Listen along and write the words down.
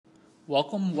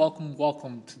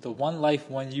Welcome to the One Life,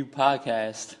 One You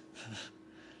podcast.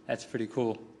 That's pretty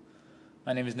cool.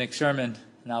 My name is Nick Sherman,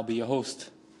 and I'll be your host.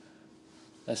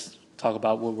 Let's talk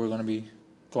about what we're going to be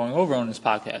going over on this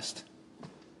podcast.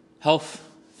 Health,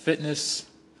 fitness,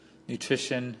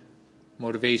 nutrition,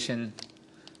 motivation,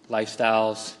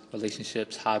 lifestyles,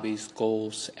 relationships, hobbies,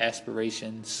 goals,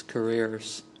 aspirations,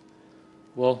 careers.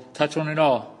 We'll touch on it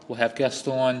all. We'll have guests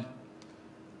on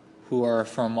who are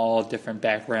from all different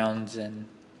backgrounds and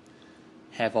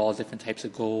have all different types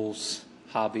of goals,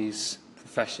 hobbies,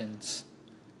 professions.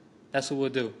 That's what we'll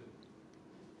do.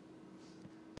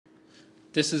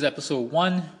 This is episode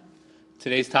 1.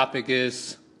 Today's topic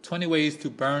is 20 ways to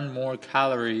burn more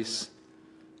calories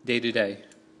day to day.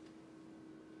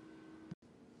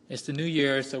 It's the new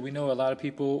year, so we know a lot of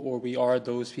people, or we are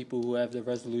those people who have the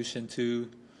resolution to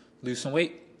lose some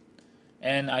weight.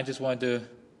 And I just wanted to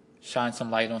shine some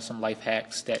light on some life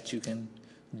hacks that you can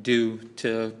do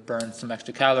to burn some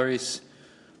extra calories.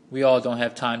 We all don't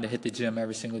have time to hit the gym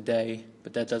every single day,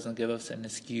 but that doesn't give us an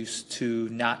excuse to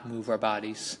not move our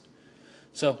bodies.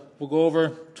 So we'll go over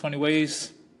 20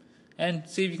 ways and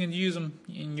see if you can use them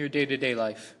in your day-to-day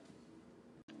life.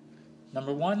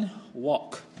 Number 1,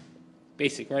 walk.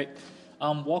 Basic, right?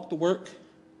 Walk to work,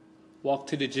 walk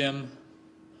to the gym,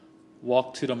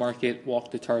 walk to the market,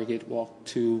 walk to Target, walk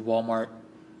to Walmart.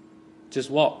 Just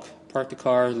walk. Park the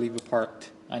car, leave it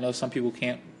parked. I know some people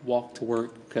can't walk to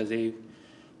work because they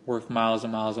work miles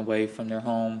and miles away from their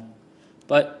home.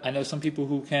 But I know some people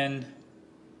who can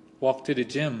walk to the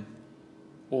gym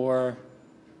or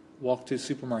walk to the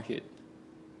supermarket.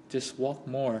 Just walk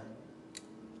more.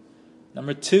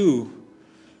 Number 2,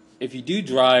 if you do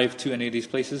drive to any of these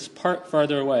places, park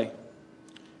farther away.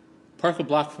 Park a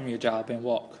block from your job and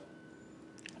walk.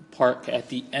 Park at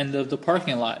the end of the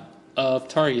parking lot of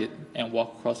Target and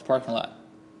walk across the parking lot.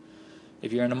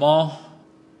 If you're in the mall,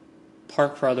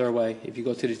 park farther away. If you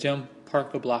go to the gym,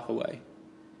 park a block away.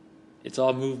 It's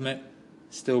all movement,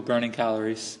 still burning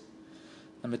calories.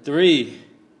 Number 3,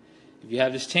 if you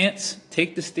have this chance,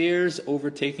 take the stairs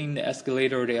over taking the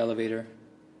escalator or the elevator.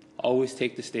 Always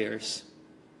take the stairs.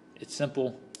 It's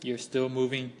simple. You're still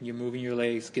moving. You're moving your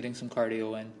legs, getting some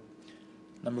cardio in.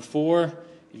 Number 4,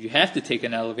 if you have to take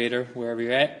an elevator wherever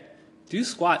you're at, do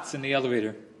squats in the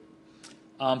elevator.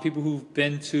 People who've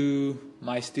been to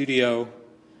my studio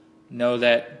know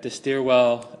that the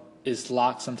stairwell is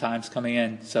locked sometimes coming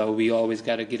in, so we always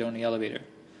got to get on the elevator.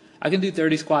 I can do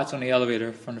 30 squats on the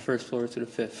elevator from the first floor to the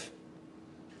 5th.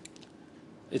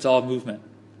 It's all movement.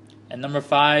 And number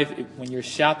 5, when you're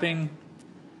shopping,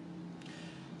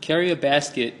 carry a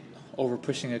basket over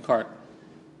pushing a cart.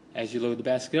 As you load the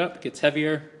basket up, it gets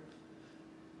heavier,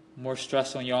 more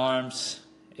stress on your arms.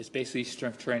 It's basically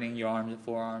strength training your arms and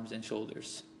forearms and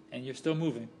shoulders. And you're still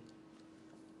moving.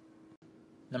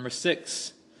 Number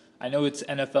 6, I know it's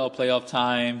NFL playoff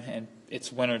time and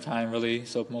it's winter time really,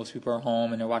 so most people are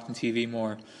home and they're watching TV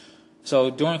more. So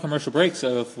during commercial breaks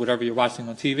of whatever you're watching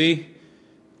on TV,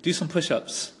 do some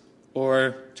push-ups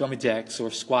or jumping jacks or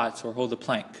squats or hold a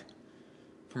plank.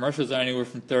 Commercials are anywhere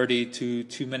from 30 to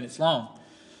 2 minutes long.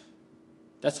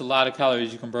 That's a lot of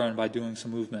calories you can burn by doing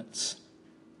some movements.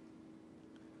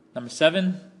 Number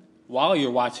 7, while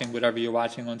you're watching whatever you're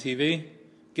watching on TV,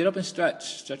 get up and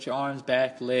stretch. Stretch your arms,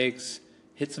 back, legs,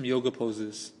 hit some yoga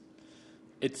poses.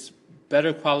 It's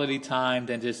better quality time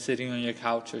than just sitting on your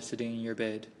couch or sitting in your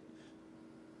bed.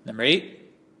 Number 8,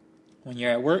 when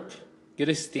you're at work, get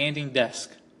a standing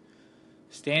desk.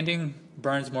 Standing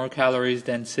burns more calories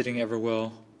than sitting ever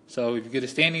will. So if you get a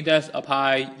standing desk up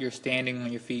high, you're standing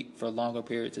on your feet for longer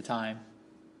periods of time.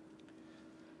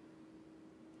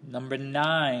 Number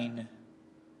 9,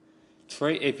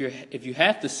 if you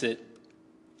have to sit,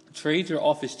 trade your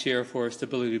office chair for a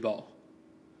stability ball.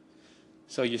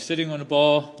 So you're sitting on the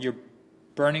ball, you're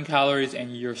burning calories,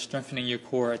 and you're strengthening your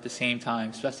core at the same time,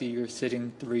 especially if you're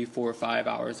sitting 3, 4, 5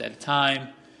 hours at a time.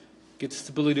 Get the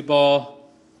stability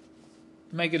ball.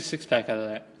 You might get a 6-pack out of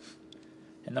that.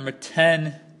 And number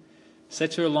 10,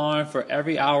 set your alarm for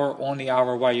every hour on the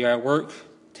hour while you're at work.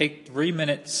 Take 3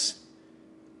 minutes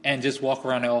and just walk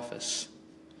around the office.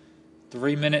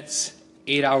 3 minutes,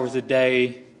 8 hours a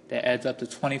day, that adds up to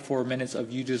 24 minutes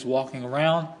of you just walking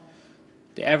around.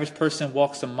 The average person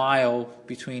walks a mile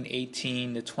between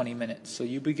 18 to 20 minutes. So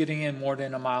you'll be getting in more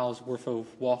than a mile's worth of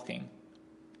walking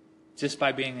just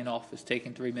by being in office,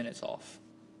 taking 3 minutes off.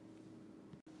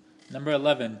 Number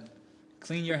 11,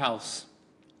 clean your house.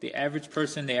 The average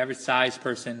person, the average size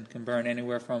person can burn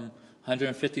anywhere from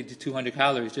 150 to 200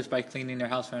 calories just by cleaning their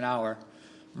house for an hour.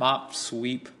 Mop,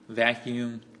 sweep,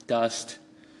 vacuum, dust,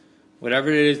 whatever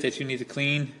it is that you need to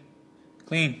clean,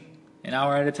 clean. An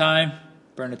hour at a time,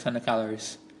 burn a ton of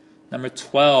calories. Number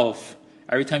 12,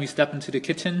 every time you step into the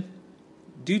kitchen,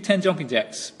 do 10 jumping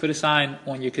jacks. Put a sign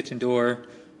on your kitchen door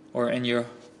or in your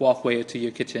walkway to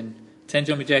your kitchen. 10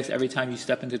 jumping jacks every time you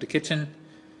step into the kitchen.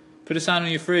 Put a sign on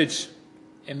your fridge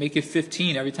and make it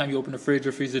 15 every time you open the fridge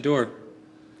or freezer door.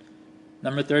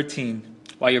 Number 13,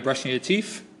 while you're brushing your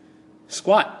teeth,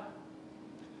 squat.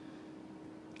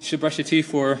 You should brush your teeth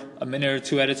for a minute or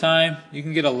two at a time. You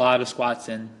can get a lot of squats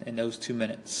in those 2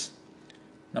 minutes.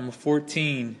 Number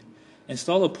 14,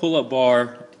 install a pull-up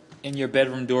bar in your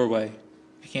bedroom doorway.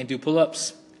 If you can't do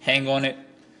pull-ups, hang on it.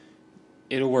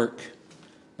 It'll work.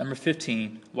 Number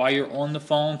 15, while you're on the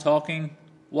phone talking,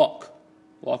 walk.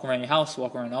 Walk around your house,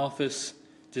 walk around the office.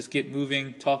 Just get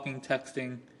moving, talking,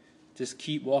 texting. Just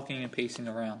keep walking and pacing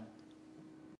around.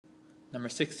 Number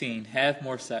 16, have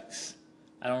more sex.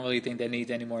 I don't really think that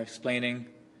needs any more explaining.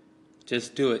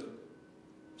 Just do it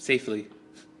safely.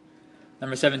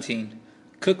 Number 17,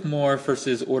 cook more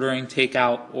versus ordering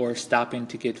takeout or stopping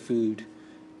to get food.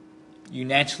 You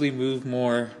naturally move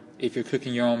more if you're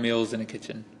cooking your own meals in the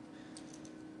kitchen.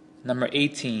 Number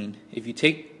 18, if you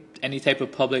take any type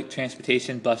of public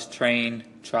transportation, bus, train,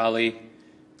 trolley,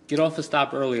 get off a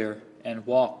stop earlier and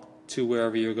walk to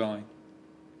wherever you're going.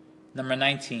 Number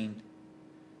 19,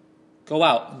 go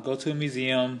out. Go to a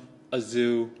museum, a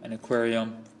zoo, an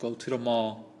aquarium. Go to the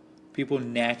mall. People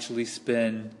naturally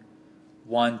spend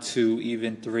 1, 2,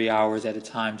 even 3 hours at a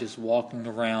time just walking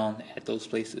around at those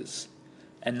places.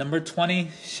 And number 20,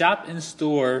 shop in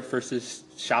store versus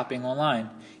shopping online.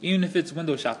 Even if it's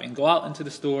window shopping, go out into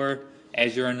the store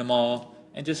as you're in the mall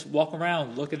and just walk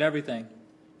around, look at everything.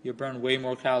 You'll burn way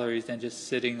more calories than just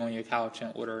sitting on your couch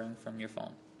and ordering from your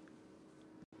phone.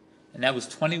 And that was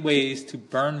 20 ways to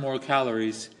burn more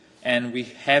calories, and we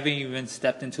haven't even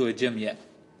stepped into a gym yet.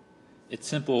 It's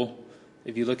simple.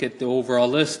 If you look at the overall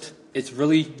list, it's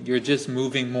really, you're just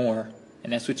moving more,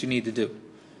 and that's what you need to do.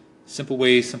 Simple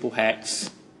ways, simple hacks.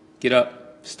 Get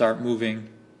up, start moving.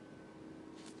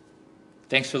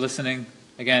 Thanks for listening.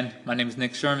 Again, my name is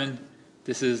Nick Sherman.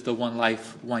 This is the One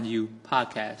Life, One You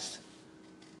podcast.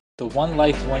 The One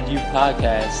Life, One You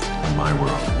podcast. My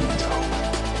world.